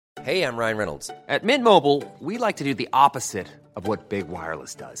Hey, I'm Ryan Reynolds. At Mint Mobile, we like to do the opposite of what Big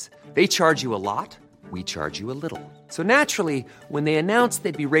Wireless does. They charge you a lot, we charge you a little. So naturally, when they announced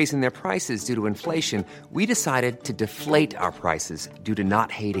they'd be raising their prices due to inflation, we decided to deflate our prices due to not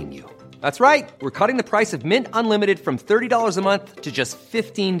hating you. That's right. We're cutting the price of Mint Unlimited from $30 a month to just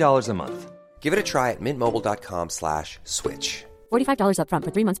 $15 a month. Give it a try at mintmobile.com/switch. $45 up front for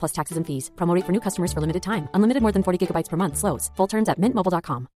 3 months plus taxes and fees. Promo rate for new customers for limited time. Unlimited more than 40 gigabytes per month. Slows full terms at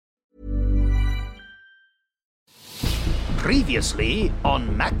mintmobile.com. Previously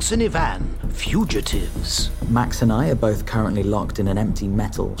on Max and Ivan, fugitives. Max and I are both currently locked in an empty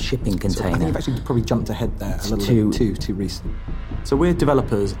metal shipping container. I think you've actually probably jumped ahead there a little bit too recent. So we're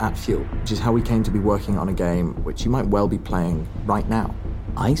developers at Fuel, which is how we came to be working on a game which you might well be playing right now.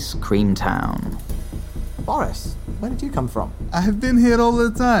 Ice Cream Town. Boris, where did you come from? I've been here all the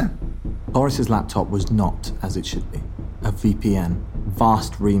time. Boris's laptop was not as it should be. A VPN,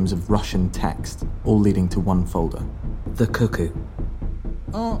 vast reams of Russian text, all leading to one folder. The Cuckoo.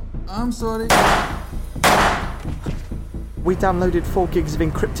 Oh, I'm sorry. We downloaded 4 gigs of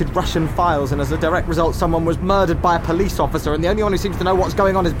encrypted Russian files, and as a direct result, someone was murdered by a police officer, and the only one who seems to know what's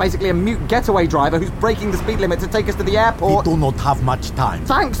going on is basically a mute getaway driver who's breaking the speed limit to take us to the airport. We do not have much time.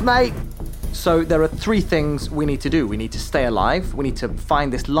 Thanks, mate! So there are 3 things we need to do. We need to stay alive, we need to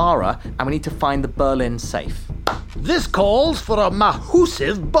find this Lara, and we need to find the Berlin safe. This calls for a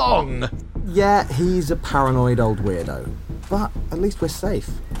mahusive bong. Yeah, he's a paranoid old weirdo. But at least we're safe.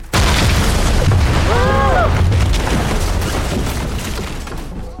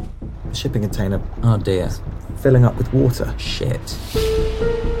 The shipping container. Oh dear. Filling up with water. Shit.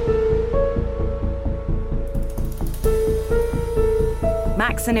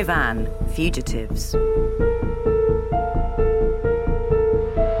 Max and Ivan, fugitives.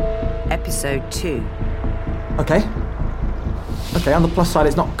 Episode 2. Okay, on the plus side,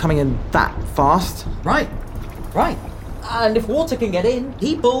 it's not coming in that fast. Right. And if water can get in,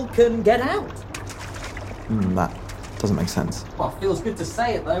 people can get out. That doesn't make sense. Well, feels good to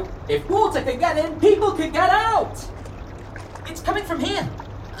say it, though. If water can get in, people can get out! It's coming from here.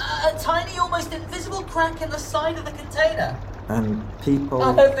 A tiny, almost invisible crack in the side of the container. And people...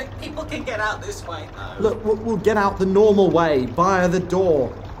 I don't think people can get out this way, though. Look, we'll get out the normal way, via the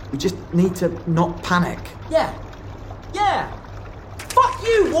door. We just need to not panic. Yeah. Fuck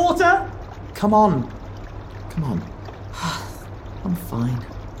you, water! Come on. I'm fine.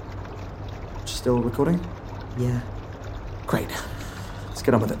 Still recording? Yeah. Great. Let's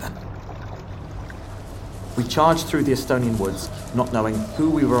get on with it then. We charged through the Estonian woods, not knowing who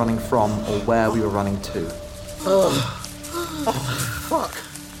we were running from or where we were running to. Fuck.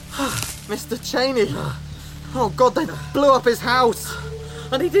 Mr. Cheney. Oh, God, they blew up his house.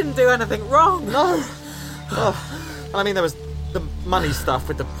 And he didn't do anything wrong. No. I mean, there was the money stuff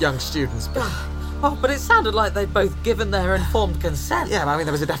with the young students, but... Oh, but it sounded like they'd both given their informed consent. Yeah, I mean,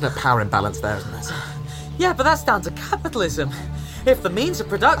 there was a definite power imbalance there, isn't there? Yeah, but that's down to capitalism. If the means of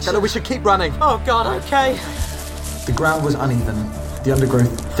production... Okay, look, we should keep running. Oh, God, okay. The ground was uneven, the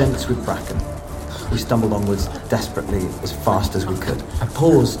undergrowth dense with bracken. We stumbled onwards desperately as fast as we could. I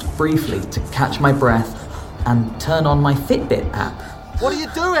paused briefly to catch my breath and turn on my Fitbit app. What are you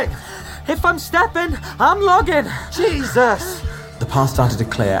doing? If I'm stepping, I'm logging. Jesus! The path started to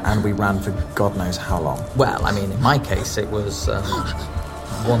clear and we ran for God knows how long. Well, I mean, in my case, it was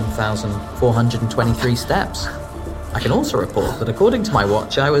 1,423 steps. I can also report that according to my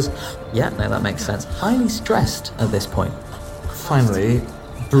watch, I was, that makes sense, highly stressed at this point. Finally,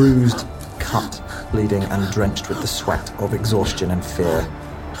 bruised, cut, bleeding and drenched with the sweat of exhaustion and fear,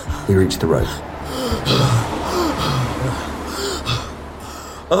 we reached the road.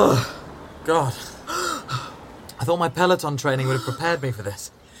 Oh, God. I thought my Peloton training would have prepared me for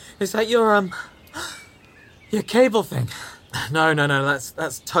this. Is that your cable thing? No,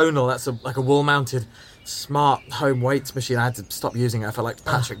 that's tonal. That's like a wall-mounted smart home weights machine. I had to stop using it. I felt like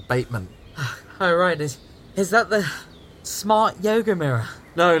Patrick Bateman. Oh, right. Is that the smart yoga mirror?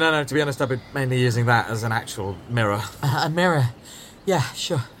 No. To be honest, I've been mainly using that as an actual mirror. A mirror? Yeah,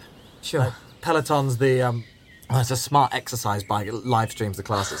 sure. Peloton's the, it's a smart exercise bike. It live streams the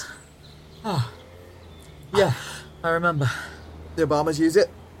classes. Oh. Yeah, I remember. The Obamas use it.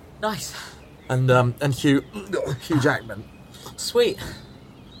 Nice. And Hugh Jackman. Sweet.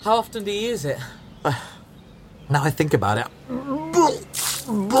 How often do you use it? Now I think about it.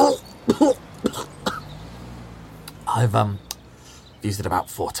 I've used it about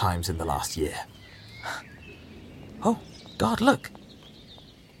 4 times in the last year. Oh, God, look.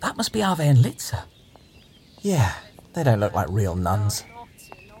 That must be Ave and Litza. Yeah, they don't look like real nuns.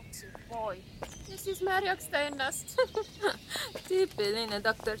 Naughty boy. This siis märjaks ta ennast. Tüüpiline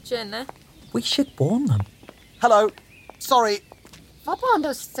doktor Chen, eh? We should warn them. Hello. Sorry.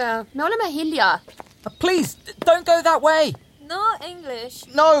 Vabandust, me oleme hilja. Please, don't go that way. No English.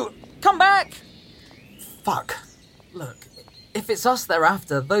 No. Come back. Fuck. Look, if it's us they're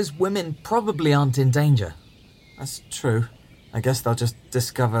after, those women probably aren't in danger. That's true. I guess they'll just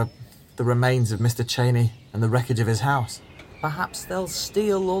discover the remains of Mr. Cheney and the wreckage of his house. Perhaps they'll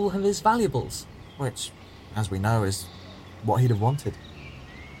steal all of his valuables. Which, as we know, is what he'd have wanted.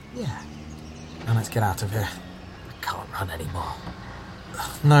 Yeah. Now let's get out of here. I can't run anymore.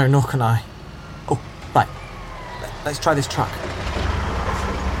 No, nor can I. Oh, right. Let's try this truck.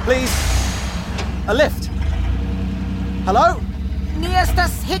 Please. A lift. Hello? Ni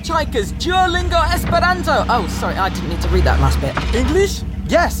estas hitchhikers, Duolingo Esperanto. Oh, sorry, I didn't need to read that last bit. English?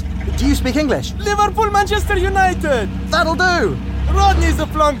 Yes. Do you speak English? Liverpool, Manchester United. That'll do. Rodney's a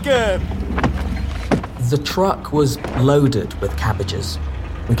flunker. The truck was loaded with cabbages.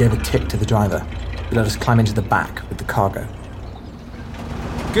 We gave a tip to the driver. He let us climb into the back with the cargo.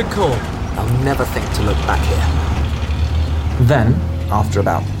 Good call. I'll never think to look back here. Then, after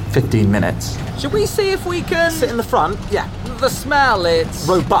about 15 minutes... Should we see if we can... Sit in the front? Yeah. The smell, it's...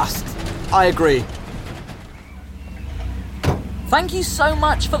 Robust. I agree. Thank you so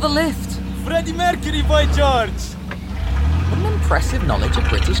much for the lift. Freddie Mercury, Boy George. What an impressive knowledge of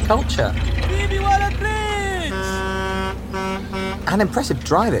British culture. Phoebe Waller-Bridge. And impressive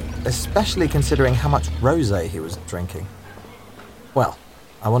driving, especially considering how much rosé he was drinking. Well,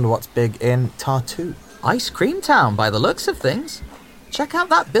 I wonder what's big in Tartu. Ice Cream Town, by the looks of things. Check out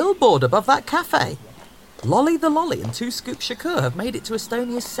that billboard above that cafe. Lolly the Lolly and Two Scoop Shakur have made it to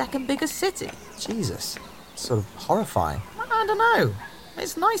Estonia's second biggest city. Jesus, sort of horrifying. I don't know.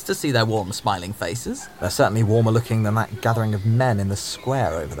 It's nice to see their warm, smiling faces. They're certainly warmer looking than that gathering of men in the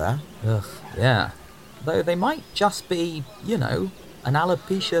square over there. Ugh, yeah. Though they might just be, you know, an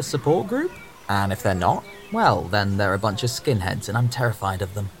alopecia support group. And if they're not? Well, then they're a bunch of skinheads and I'm terrified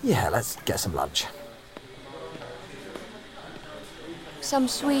of them. Yeah, let's get some lunch. Some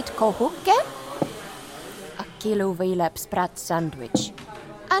sweet kohuke, a kilo võilep sprat sandwich,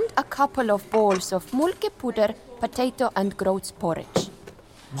 and a couple of bowls of mulkepuder, potato and groats porridge.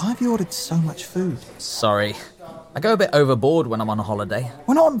 Why have you ordered so much food? Sorry. I go a bit overboard when I'm on a holiday.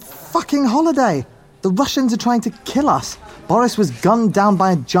 We're not on fucking holiday. The Russians are trying to kill us. Boris was gunned down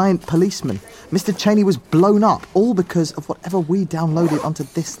by a giant policeman. Mr. Cheney was blown up, all because of whatever we downloaded onto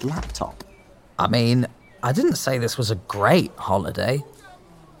this laptop. I mean, I didn't say this was a great holiday.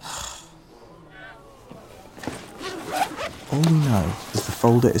 All we know is the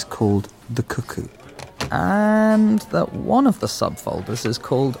folder is called The Cuckoo. And that one of the subfolders is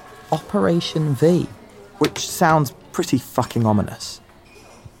called Operation V. Which sounds pretty fucking ominous.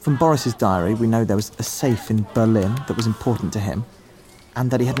 From Boris's diary, we know there was a safe in Berlin that was important to him, and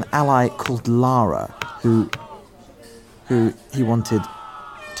that he had an ally called Lara, who he wanted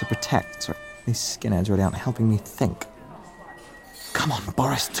to protect. Sorry, these skinheads really aren't helping me think. Come on,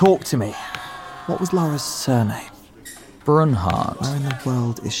 Boris, talk to me. What was Lara's surname? Brunhardt. Where in the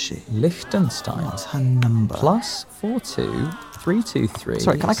world is she? Liechtenstein. What's her number? +42 323.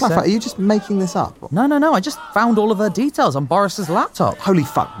 Sorry, can I clarify? Are you just making this up? No. I just found all of her details on Boris's laptop. Holy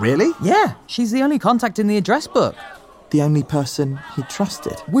fuck, really? Yeah, she's the only contact in the address book. The only person he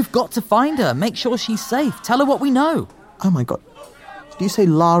trusted? We've got to find her, make sure she's safe, tell her what we know. Oh my god. Did you say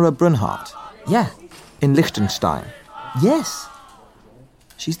Lara Brunhardt? Yeah. In Liechtenstein? Yes.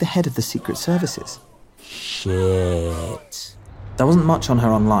 She's the head of the Secret Services. Shit. There wasn't much on her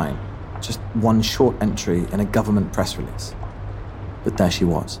online. Just one short entry in a government press release. But there she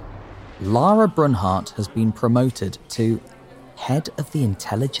was. Lara Brunhardt has been promoted to head of the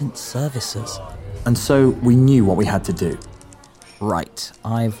intelligence services. And so we knew what we had to do. Right.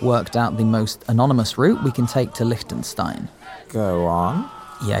 I've worked out the most anonymous route we can take to Liechtenstein. Go on.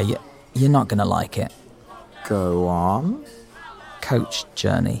 Yeah, you're not going to like it. Go on. Coach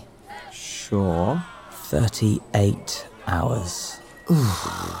journey. Sure. 38 hours.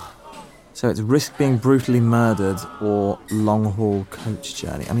 Oof. So it's risk being brutally murdered or long-haul coach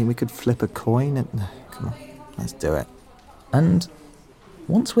journey. I mean, we could flip a coin and... Come on, let's do it. And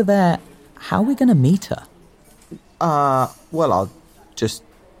once we're there, how are we going to meet her? Well, I'll just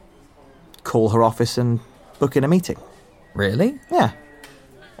call her office and book in a meeting. Really? Yeah.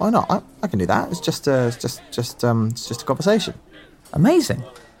 Why not? I can do that. It's just a conversation. Amazing.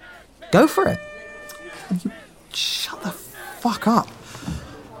 Go for it. You shut the fuck up.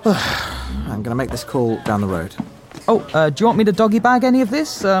 I'm going to make this call down the road. Oh, do you want me to doggy bag any of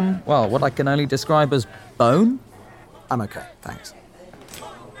this? Well, what I can only describe as bone? I'm okay, thanks.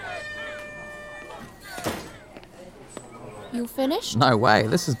 You finished? No way,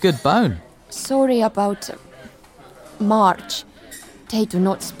 this is good bone. Sorry about March. They do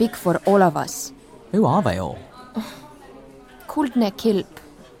not speak for all of us. Who are they all? Kuldne Kilp.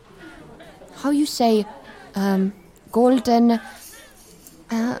 How you say, golden...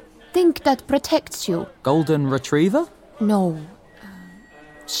 thing that protects you. Golden Retriever? No.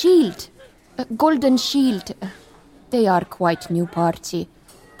 Shield. Golden Shield. They are quite new party,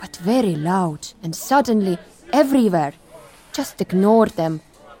 but very loud and suddenly everywhere. Just ignore them.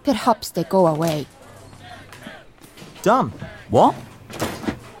 Perhaps they go away. Done. What?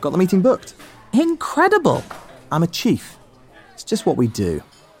 Got the meeting booked. Incredible! I'm a chief. It's just what we do.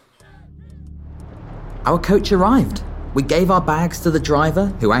 Our coach arrived. We gave our bags to the driver,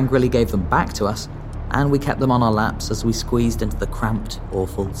 who angrily gave them back to us, and we kept them on our laps as we squeezed into the cramped,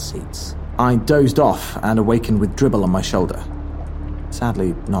 awful seats. I dozed off and awakened with dribble on my shoulder.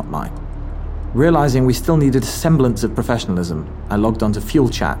 Sadly, not mine. Realizing we still needed a semblance of professionalism, I logged onto Fuel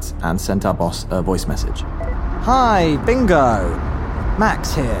Chat and sent our boss a voice message. Hi, Bingo!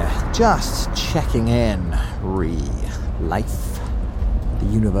 Max here, just checking in. Life, the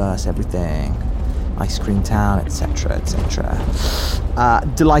universe, everything. Ice Cream Town, etc., etc.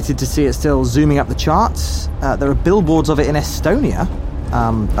 Delighted to see it still zooming up the charts. There are billboards of it in Estonia,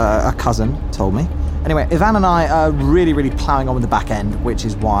 a cousin told me. Anyway, Ivan and I are really ploughing on with the back end, which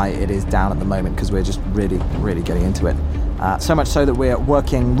is why it is down at the moment, because we're just really getting into it. So much so that we're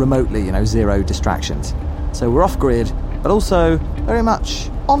working remotely, zero distractions. So we're off-grid, but also very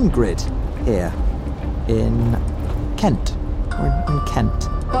much on-grid here in Kent. We're in Kent.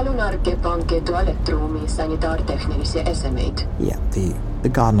 Yeah, the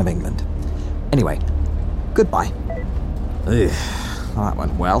Garden of England. Anyway, goodbye. Ugh, well, that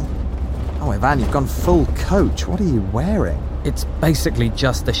went well. Oh, Ivan, you've gone full coach. What are you wearing? It's basically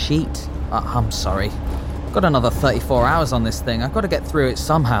just a sheet. I'm sorry. Got another 34 hours on this thing. I've got to get through it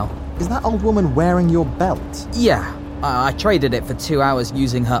somehow. Is that old woman wearing your belt? Yeah. I traded it for 2 hours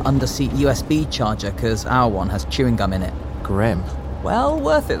using her underseat USB charger because our one has chewing gum in it. Grim. Well,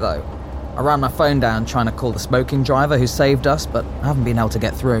 worth it though. I ran my phone down trying to call the smoking driver who saved us, but I haven't been able to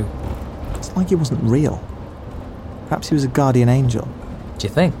get through. It's like he wasn't real. Perhaps he was a guardian angel. Do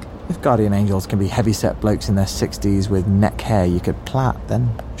you think? If guardian angels can be heavy-set blokes in their 60s with neck hair you could plait,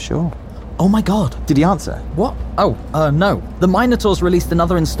 then sure. Oh my god. Did he answer? What? Oh, no. The Minotaur's released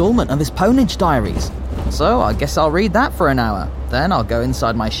another installment of his Ponage Diaries. So I guess I'll read that for an hour. Then I'll go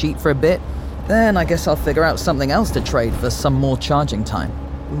inside my sheet for a bit. Then I guess I'll figure out something else to trade for some more charging time.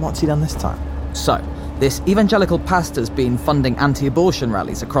 And what's he done this time? So, this evangelical pastor's been funding anti-abortion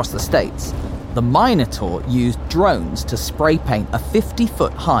rallies across the States. The Minotaur used drones to spray paint a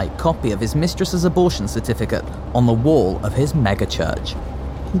 50-foot high copy of his mistress's abortion certificate on the wall of his megachurch.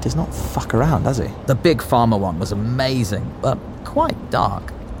 He does not fuck around, does he? The Big Pharma one was amazing, but quite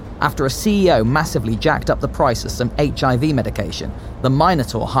dark. After a CEO massively jacked up the price of some HIV medication, the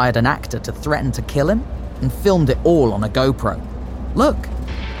Minotaur hired an actor to threaten to kill him and filmed it all on a GoPro. Look.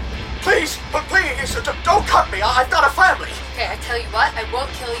 Please, don't cut me. I've got a family. Okay, I tell you what, I won't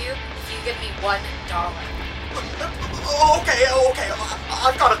kill you if you give me $1. Okay.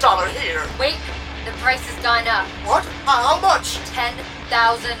 I've got $1 here. Wait, the price has gone up. What? How much?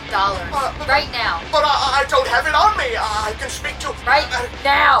 $10,000. Right now. But I don't have it on me. I can speak to... Right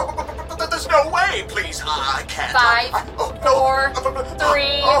now. But there's no way, please. I can't. 5, 4,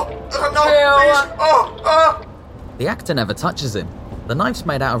 3, 2... The actor never touches him. The knife's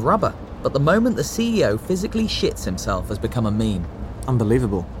made out of rubber, but the moment the CEO physically shits himself has become a meme.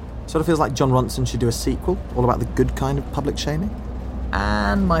 Unbelievable. Sort of feels like John Ronson should do a sequel, all about the good kind of public shaming.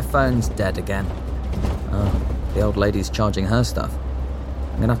 And my phone's dead again. Oh, the old lady's charging her stuff.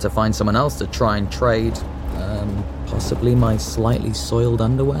 I'm gonna have to find someone else to try and trade, possibly my slightly soiled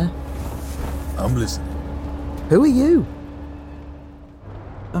underwear. I'm listening. Who are you?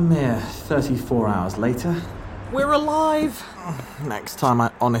 A mere 34 hours later. We're alive! Next time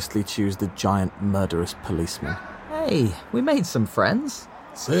I honestly choose the giant murderous policeman. Hey, we made some friends.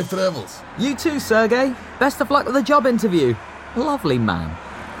 Safe travels. You too, Sergey. Best of luck with the job interview. Lovely man.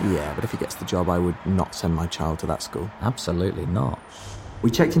 Yeah, but if he gets the job, I would not send my child to that school. Absolutely not.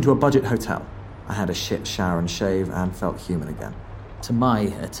 We checked into a budget hotel. I had a shit shower and shave and felt human again. To my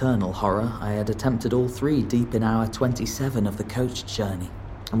eternal horror, I had attempted all 3 deep in hour 27 of the coach journey.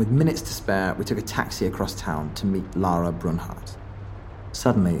 And with minutes to spare, we took a taxi across town to meet Lara Brunhardt.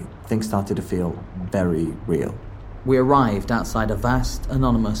 Suddenly, things started to feel very real. We arrived outside a vast,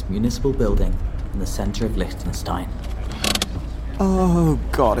 anonymous municipal building in the centre of Liechtenstein. Oh,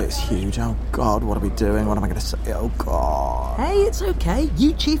 God, it's huge. Oh, God, what are we doing? What am I going to say? Oh, God. Hey, it's okay.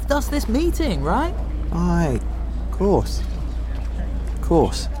 You chiefed us this meeting, right? Aye, of course.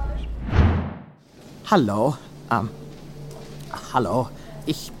 course. Hallo. Hallo.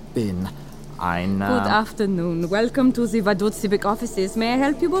 Ich bin ein... Good afternoon. Welcome to the Vaduz Civic offices. May I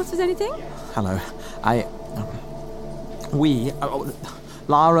help you both with anything? Hello.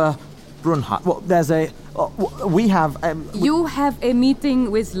 Lara Brunhardt. Well, there's a... we have... You have a meeting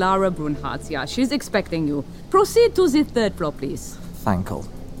with Lara Brunhardt, yeah. She's expecting you. Proceed to the third floor, please. Thankful.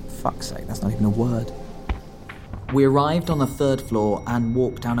 Fuck's sake, that's not even a word. We arrived on the third floor and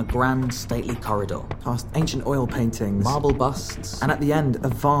walked down a grand, stately corridor. Past ancient oil paintings, marble busts, and at the end, a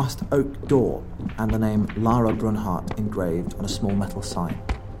vast oak door and the name Lara Brunhardt engraved on a small metal sign.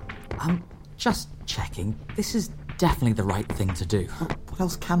 I'm just checking. This is definitely the right thing to do. What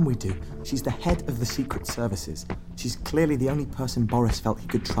else can we do? She's the head of the Secret Services. She's clearly the only person Boris felt he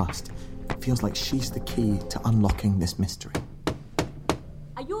could trust. It feels like she's the key to unlocking this mystery.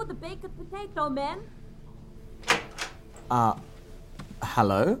 Are you the baked potato man?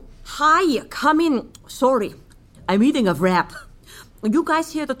 Hello? Hi, come in. Sorry, I'm eating a wrap. Are you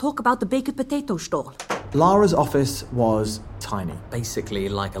guys here to talk about the baked potato stall? Lara's office was tiny. Basically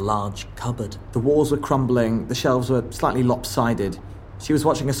like a large cupboard. The walls were crumbling, the shelves were slightly lopsided. She was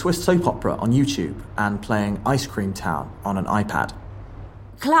watching a Swiss soap opera on YouTube and playing Ice Cream Town on an iPad.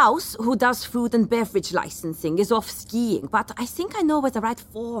 Klaus, who does food and beverage licensing, is off skiing, but I think I know where the right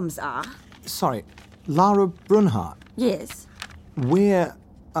forms are. Sorry, Lara Brunhardt? Yes. We're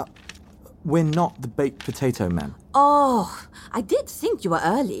not the baked potato men. Oh, I did think you were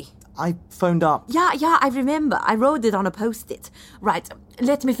early. I phoned up. Yeah, I remember. I wrote it on a Post-it. Right,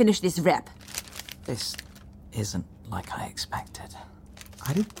 let me finish this wrap. This isn't like I expected.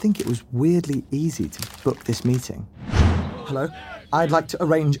 I did think it was weirdly easy to book this meeting. Hello? I'd like to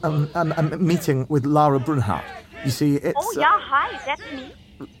arrange a meeting with Lara Brunhardt. You see, it's... Oh, yeah, hi, that's me.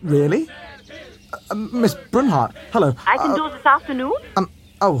 Really? Miss Brunhardt, hello. I can do this afternoon?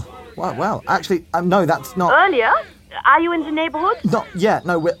 Well, actually, no, that's not... Earlier? Are you in the neighborhood? Not yet,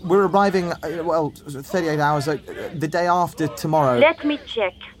 no, we're arriving, 38 hours, the day after tomorrow. Let me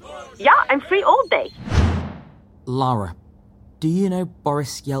check. Yeah, I'm free all day. Lara, do you know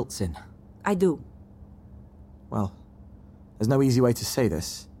Boris Yeltsin? I do. Well, there's no easy way to say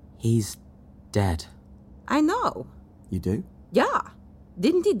this. He's dead. I know. You do? Yeah.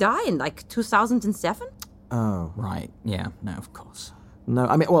 Didn't he die in, 2007? Oh. Right, yeah, no, of course. No,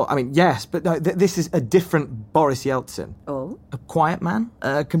 yes, but no, this is a different Boris Yeltsin. Oh? A quiet man?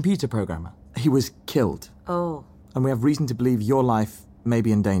 A computer programmer? He was killed. Oh. And we have reason to believe your life may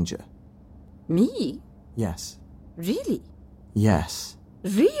be in danger. Me? Yes. Really? Yes.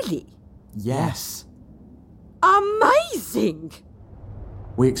 Really? Yes. Amazing!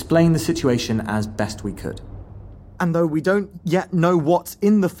 We explained the situation as best we could. And though we don't yet know what's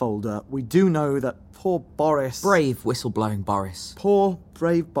in the folder, we do know that poor Boris... Brave whistleblowing Boris. Poor,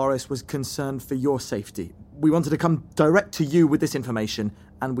 brave Boris was concerned for your safety. We wanted to come direct to you with this information,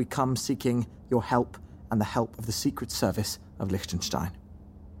 and we come seeking your help and the help of the Secret Service of Liechtenstein.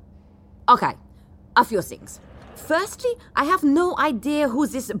 Okay, a few things. Firstly, I have no idea who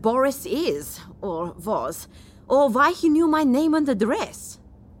this Boris is, or was, or why he knew my name and address.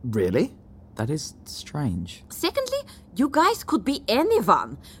 Really? That is strange. Secondly, you guys could be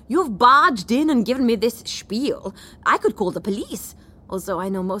anyone. You've barged in and given me this spiel. I could call the police. Although I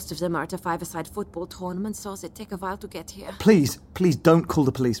know most of them are at a five-a-side football tournament, so they take a while to get here. Please don't call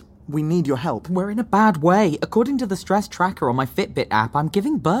the police. We need your help. We're in a bad way. According to the stress tracker on my Fitbit app, I'm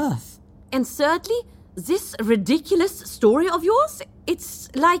giving birth. And thirdly, this ridiculous story of yours, it's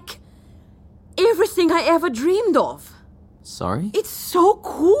like everything I ever dreamed of. Sorry? It's so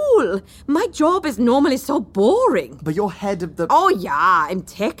cool. My job is normally so boring. But you're head of the... Oh, yeah, I'm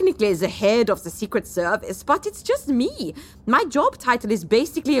technically the head of the Secret Service, but it's just me. My job title is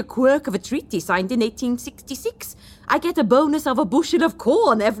basically a quirk of a treaty signed in 1866. I get a bonus of a bushel of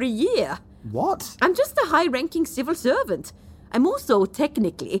corn every year. What? I'm just a high-ranking civil servant. I'm also,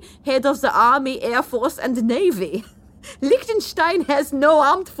 technically, head of the Army, Air Force, and Navy. Liechtenstein has no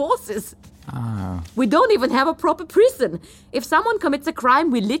armed forces. Oh. We don't even have a proper prison. If someone commits a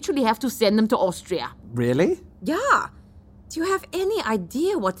crime, we literally have to send them to Austria. Really? Yeah. Do you have any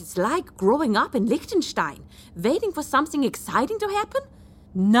idea what it's like growing up in Liechtenstein, waiting for something exciting to happen?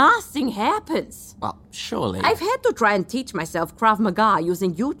 Nothing happens. Well, surely. I've had to try and teach myself Krav Maga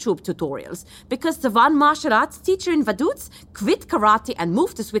using YouTube tutorials because the one martial arts teacher in Vaduz quit karate and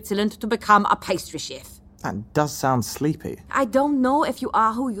moved to Switzerland to become a pastry chef. That does sound sleepy. I don't know if you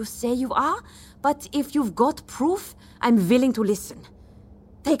are who you say you are, but if you've got proof, I'm willing to listen.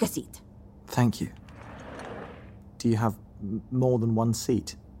 Take a seat. Thank you. Do you have more than one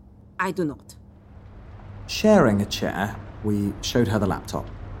seat? I do not. Sharing a chair We showed her the laptop.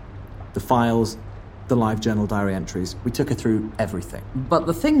 The files, the live journal diary entries. We took her through everything. But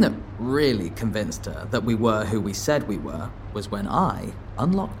the thing that really convinced her that we were who we said we were was when I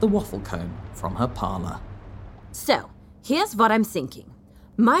unlocked the waffle cone from her parlour. So, here's what I'm thinking.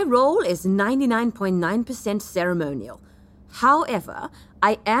 My role is 99.9% ceremonial. However,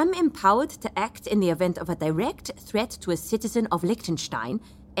 I am empowered to act in the event of a direct threat to a citizen of Liechtenstein,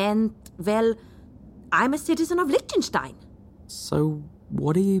 and, well, I'm a citizen of Liechtenstein. So,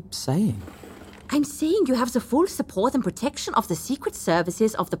 what are you saying? I'm saying you have the full support and protection of the secret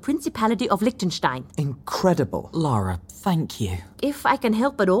services of the Principality of Liechtenstein. Incredible. Lara, thank you. If I can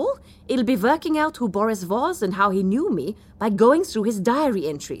help at all, it'll be working out who Boris was and how he knew me by going through his diary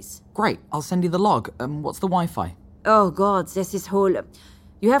entries. Great, I'll send you the log. What's the Wi-Fi? Oh, God, there's this whole...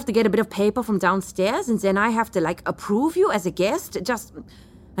 You have to get a bit of paper from downstairs, and then I have to, approve you as a guest.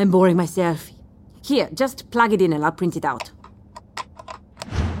 I'm boring myself. Here, just plug it in and I'll print it out.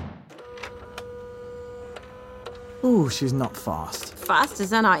 Ooh, she's not fast. Faster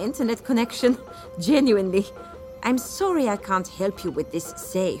than our internet connection. Genuinely. I'm sorry I can't help you with this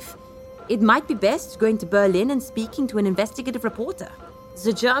safe. It might be best going to Berlin and speaking to an investigative reporter.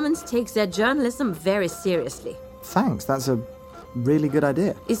 The Germans take their journalism very seriously. Thanks, that's a really good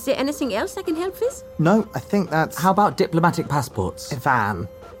idea. Is there anything else I can help with? No, I think that's... How about diplomatic passports? Ivan.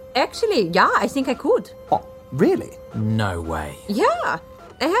 Actually, yeah, I think I could. What, really? No way. Yeah,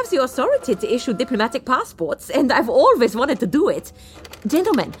 I have the authority to issue diplomatic passports, and I've always wanted to do it.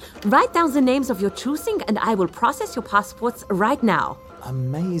 Gentlemen, write down the names of your choosing, and I will process your passports right now.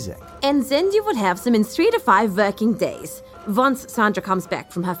 Amazing. And then you will have them in 3 to 5 working days, once Sandra comes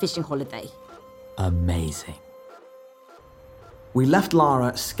back from her fishing holiday. Amazing. We left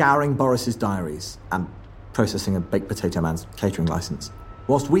Lara scouring Boris's diaries and processing a baked potato man's catering license,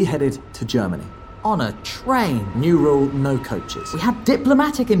 whilst we headed to Germany. On a train. New rule, no coaches. We had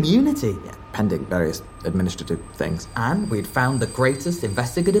diplomatic immunity. Yeah, pending various administrative things. And we'd found the greatest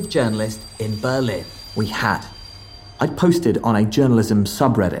investigative journalist in Berlin. We had. I'd posted on a journalism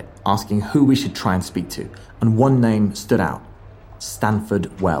subreddit asking who we should try and speak to, and one name stood out.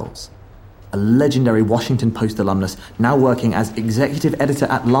 Stanford Wells. A legendary Washington Post alumnus now working as executive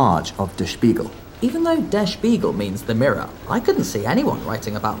editor-at-large of Der Spiegel. Even though Der Spiegel means the Mirror, I couldn't see anyone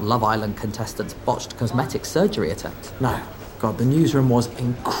writing about Love Island contestants' botched cosmetic surgery attempts. No. God, the newsroom was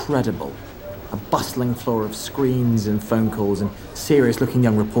incredible. A bustling floor of screens and phone calls and serious-looking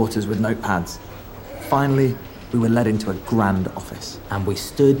young reporters with notepads. Finally, we were led into a grand office. And we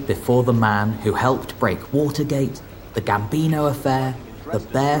stood before the man who helped break Watergate, the Gambino affair, the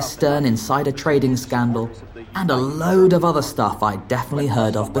Bear Stearns insider trading scandal, and a load of other stuff I'd definitely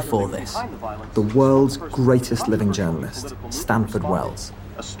heard of before this. The world's greatest living journalist, Stanford Wells.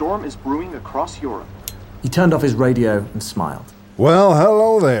 A storm is brewing across Europe. He turned off his radio and smiled. Well,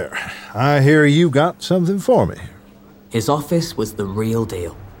 hello there. I hear you got something for me. His office was the real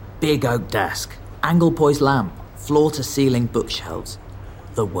deal. Big oak desk, angle-poised lamp, floor-to-ceiling bookshelves.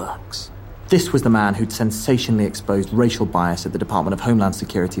 The works. This was the man who'd sensationally exposed racial bias at the Department of Homeland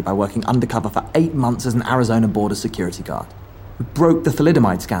Security by working undercover for 8 months as an Arizona border security guard. Who broke the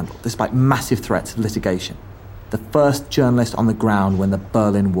thalidomide scandal despite massive threats of litigation. The first journalist on the ground when the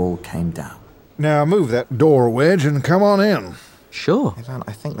Berlin Wall came down. Now move that door wedge and come on in. Sure. Ivan,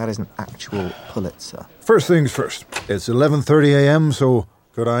 I think that is an actual Pulitzer. First things first. It's 11:30 a.m., so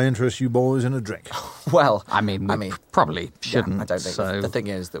could I interest you boys in a drink? Well, I mean, probably shouldn't. Yeah, I don't think so. The thing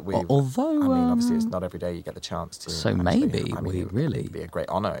is that we... Although... obviously it's not every day you get the chance to... So actually, maybe we really... It would be a great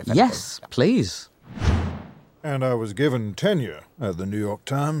honour, if Yes, anything. please. And I was given tenure at the New York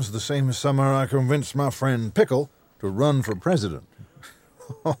Times the same summer I convinced my friend Pickle to run for president.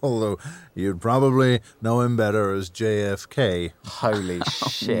 Although you'd probably know him better as JFK. Holy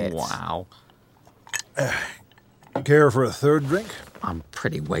shit. Wow. Care for a third drink? I'm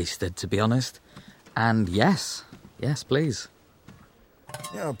pretty wasted, to be honest. And yes, please.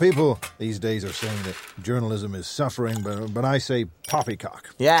 You know, people these days are saying that journalism is suffering, but I say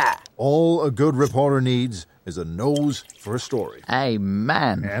poppycock. Yeah. All a good reporter needs is a nose for a story.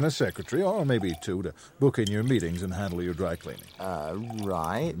 Amen. And a secretary, or maybe 2, to book in your meetings and handle your dry cleaning.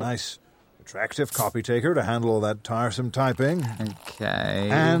 Right. Nice, attractive copy taker to handle all that tiresome typing. Okay.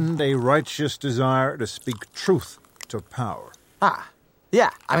 And a righteous desire to speak truth to power. Yeah,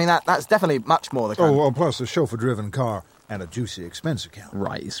 I mean, that's definitely much more the kind well, plus a chauffeur-driven car and a juicy expense account.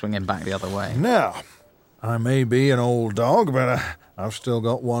 Right, you're swinging back the other way. Now, I may be an old dog, but I've still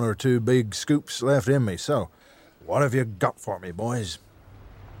got 1 or 2 big scoops left in me, so what have you got for me, boys?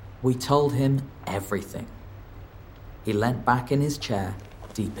 We told him everything. He leant back in his chair,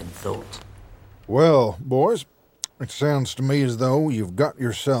 deep in thought. Well, boys, It sounds to me as though you've got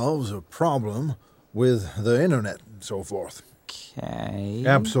yourselves a problem with the internet and so forth. Okay.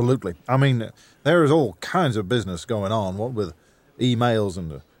 Absolutely. I mean, there's all kinds of business going on, what with emails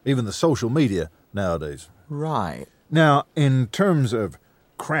and even the social media nowadays. Right. Now, in terms of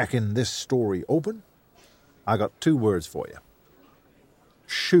cracking this story open, I got 2 words for you.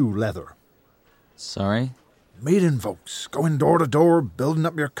 Shoe leather. Sorry? Meeting folks, going door to door, building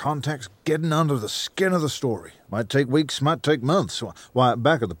up your contacts, getting under the skin of the story. Might take weeks, might take months. Why,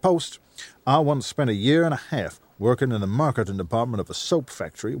 back at the Post, I once spent 1.5 years working in the marketing department of a soap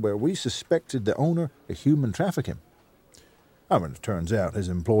factory where we suspected the owner of human trafficking. I mean, it turns out his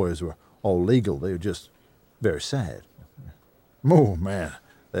employees were all legal. They were just very sad. Oh, man,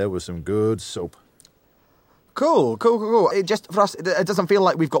 there was some good soap. Cool. It just, for us, it doesn't feel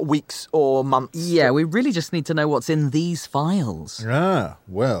like we've got weeks or months. Yeah, we really just need to know what's in these files. Ah,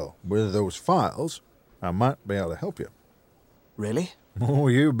 well, with those files, I might be able to help you. Really? Oh,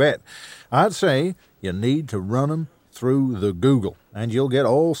 you bet. I'd say you need to run them through the Google, and you'll get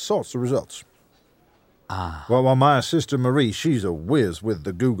all sorts of results. Ah. Well, my sister Marie, she's a whiz with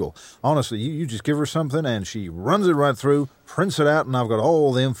the Google. Honestly, you just give her something, and she runs it right through, prints it out, and I've got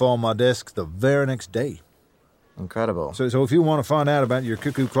all the info on my desk the very next day. Incredible. So if you want to find out about your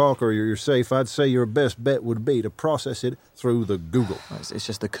cuckoo clock or your safe, I'd say your best bet would be to process it through the Google. It's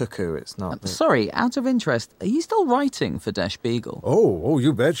just the cuckoo, it's not... Sorry, out of interest, are you still writing for Der Spiegel? Oh,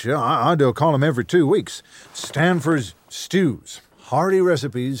 you betcha. I do a column every 2 weeks. Stanford's Stews. Hearty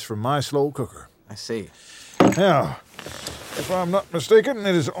recipes from my slow cooker. I see. Now, if I'm not mistaken,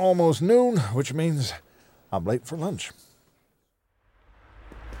 it is almost noon, which means I'm late for lunch.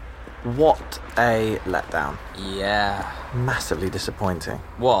 What a letdown. Yeah. Massively disappointing.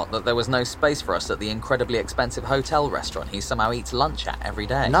 What, that there was no space for us at the incredibly expensive hotel restaurant he somehow eats lunch at every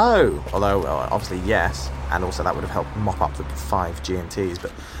day? No, although obviously yes, and also that would have helped mop up the 5 G&Ts,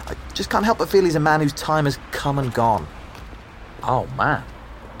 but I just can't help but feel he's a man whose time has come and gone. Oh man,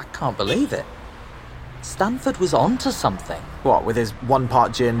 I can't believe it. Stanford was onto something. What, with his 1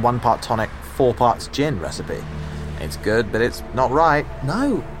 part gin, 1 part tonic, 4 parts gin recipe? It's good, but it's not right.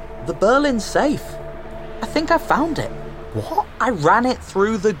 No. The Berlin safe. I think I found it. What? I ran it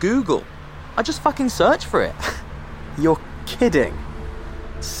through the Google. I just fucking searched for it. You're kidding.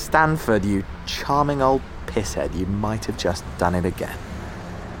 Stanford, you charming old pisshead, you might have just done it again.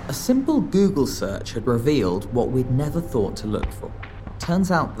 A simple Google search had revealed what we'd never thought to look for.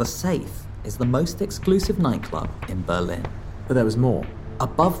 Turns out the safe is the most exclusive nightclub in Berlin. But there was more.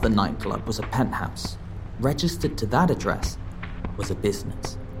 Above the nightclub was a penthouse. Registered to that address was a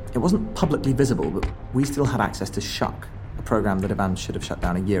business. It wasn't publicly visible, but we still had access to Shuck, a program that Ivan should have shut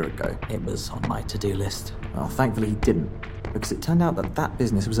down 1 year ago. It was on my to-do list. Well, thankfully he didn't, because it turned out that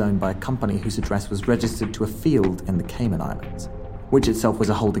business was owned by a company whose address was registered to a field in the Cayman Islands, which itself was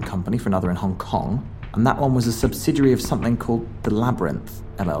a holding company for another in Hong Kong, and that one was a subsidiary of something called the Labyrinth,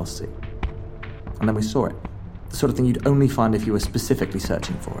 LLC. And then we saw it. The sort of thing you'd only find if you were specifically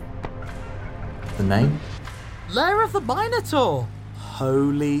searching for it. The name? Lair of the Minotaur!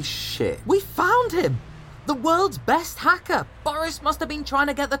 Holy shit. We found him! The world's best hacker! Boris must have been trying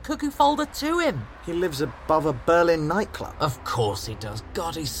to get the cuckoo folder to him. He lives above a Berlin nightclub. Of course he does.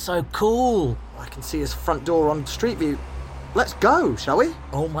 God, he's so cool. I can see his front door on Street View. Let's go, shall we?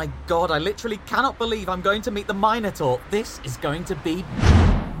 Oh my god, I literally cannot believe I'm going to meet the Minotaur. This is going to be...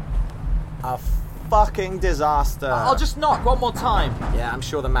 a fucking disaster. I'll just knock one more time. Yeah, I'm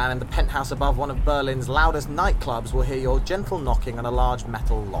sure the man in the penthouse above one of Berlin's loudest nightclubs will hear your gentle knocking on a large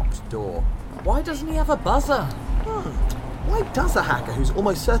metal locked door. Why doesn't he have a buzzer? Why does a hacker who's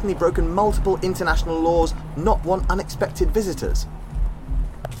almost certainly broken multiple international laws not want unexpected visitors?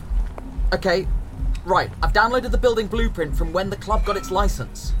 Okay, right. I've downloaded the building blueprint from when the club got its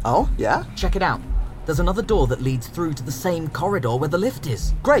license. Oh, yeah? Check it out. There's another door that leads through to the same corridor where the lift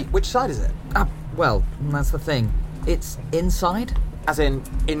is. Great, which side is it? Well, that's the thing. It's inside. As in,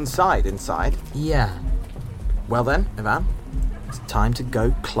 inside? Yeah. Well then, Ivan, it's time to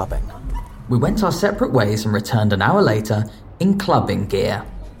go clubbing. We went our separate ways and returned an hour later in clubbing gear.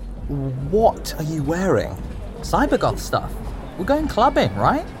 What are you wearing? Cybergoth stuff. We're going clubbing,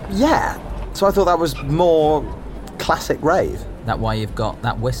 right? Yeah. So I thought that was more classic rave. That why you've got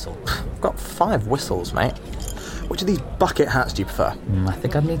that whistle? I've got 5 whistles, mate. Which of these bucket hats do you prefer? I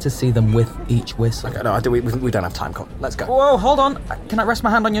think I'd need to see them with each whistle. Okay, no, we don't have time, Con. Let's go. Whoa, hold on. Can I rest my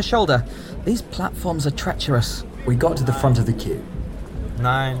hand on your shoulder? These platforms are treacherous. We got to the front of the queue.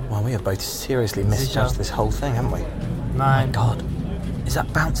 9. Well, we have both seriously misjudged this whole thing, haven't we? 9. Oh my God. Is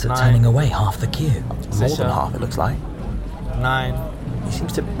that bouncer turning away half the queue? More than half, it looks like. 9. He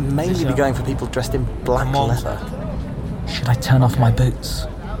seems to mainly be going for people dressed in black leather. Should I turn off my boots?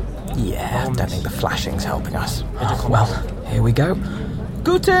 Yeah, don't think the flashing's helping us. Well, here we go.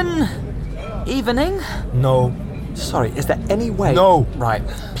 Guten evening? No. Sorry, is there any way? No. Right.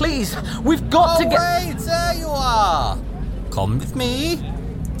 Please, we've got to get... Wait, there you are. Komm with me.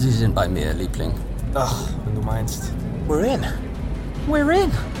 Sie sind bei mir, Liebling. Ach, wenn du meinst. We're in. We're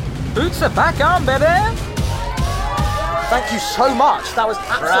in. Boots are back on, baby. Thank you so much. That was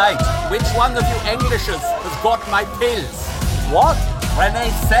absolutely... Right. Which one of you Englishes has got my pills? What?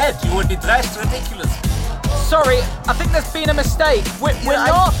 Renee said you would be dressed ridiculous. Sorry, I think there's been a mistake. We're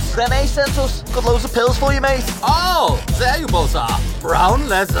not... Renee sent us. Got loads of pills for you, mate. Oh, there you both are. Brown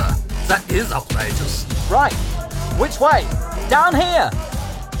leather. That is outrageous. Right. Which way? Down here.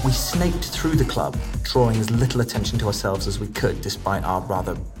 We snaked through the club, drawing as little attention to ourselves as we could despite our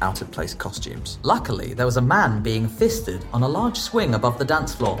rather out-of-place costumes. Luckily, there was a man being fisted on a large swing above the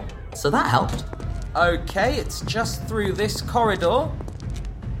dance floor, so that helped. Okay, it's just through this corridor,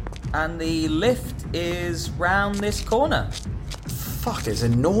 and the lift is round this corner. Fuck, it's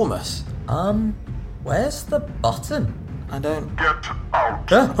enormous. Where's the button? I don't... Get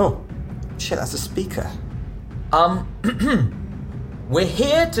out. Oh, shit, that's a speaker. We're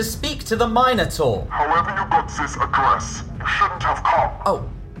here to speak to the Minotaur. However you got this address, you shouldn't have come. Oh,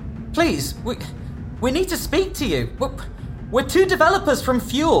 please, we need to speak to you. We're two developers from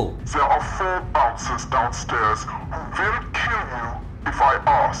Fuel. There are 4 bouncers downstairs who will kill you if I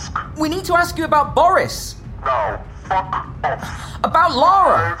ask. We need to ask you about Boris. Now, fuck off. About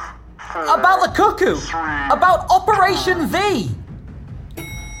Lara. 5, 4, about the cuckoo. 3, about Operation V.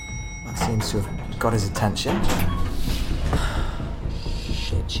 That seems to have got his attention.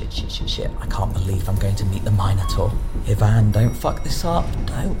 Shit. I can't believe I'm going to meet the Minotaur. Ivan, don't fuck this up.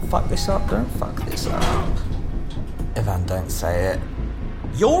 Don't fuck this up. Don't fuck this up. Ivan, don't say it.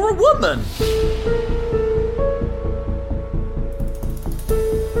 You're a woman!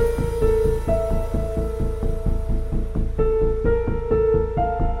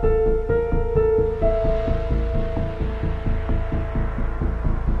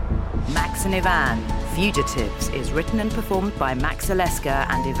 Max and Ivan, Fugitives, is written and performed by Max Oleska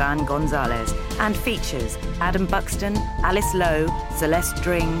and Ivan Gonzalez and features Adam Buxton, Alice Lowe, Celeste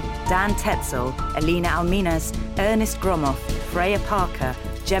Dring, Dan Tetzel, Elena Alminas, Ernest Gromoff, Freya Parker,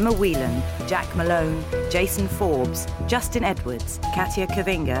 Gemma Whelan, Jack Malone, Jason Forbes, Justin Edwards, Katia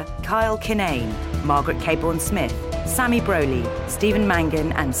Kavinga, Kyle Kinane, Margaret Caborn-Smith, Sammy Broley, Stephen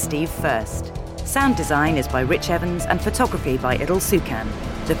Mangan and Steve First. Sound design is by Rich Evans and photography by Idil Sukan.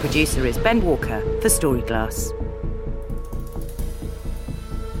 The producer is Ben Walker for Storyglass.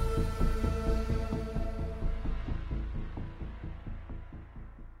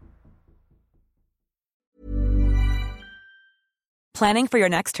 Planning for your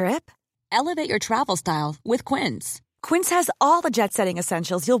next trip? Elevate your travel style with Quince. Quince has all the jet-setting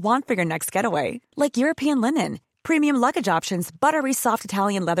essentials you'll want for your next getaway, like European linen, premium luggage options, buttery soft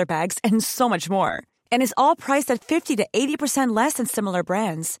Italian leather bags, and so much more. And is all priced at 50 to 80% less than similar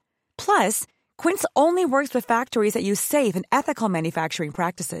brands. Plus, Quince only works with factories that use safe and ethical manufacturing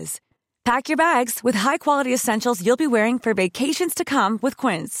practices. Pack your bags with high-quality essentials you'll be wearing for vacations to come with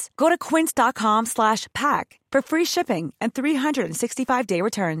Quince. Go to quince.com/pack for free shipping and 365-day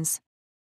returns.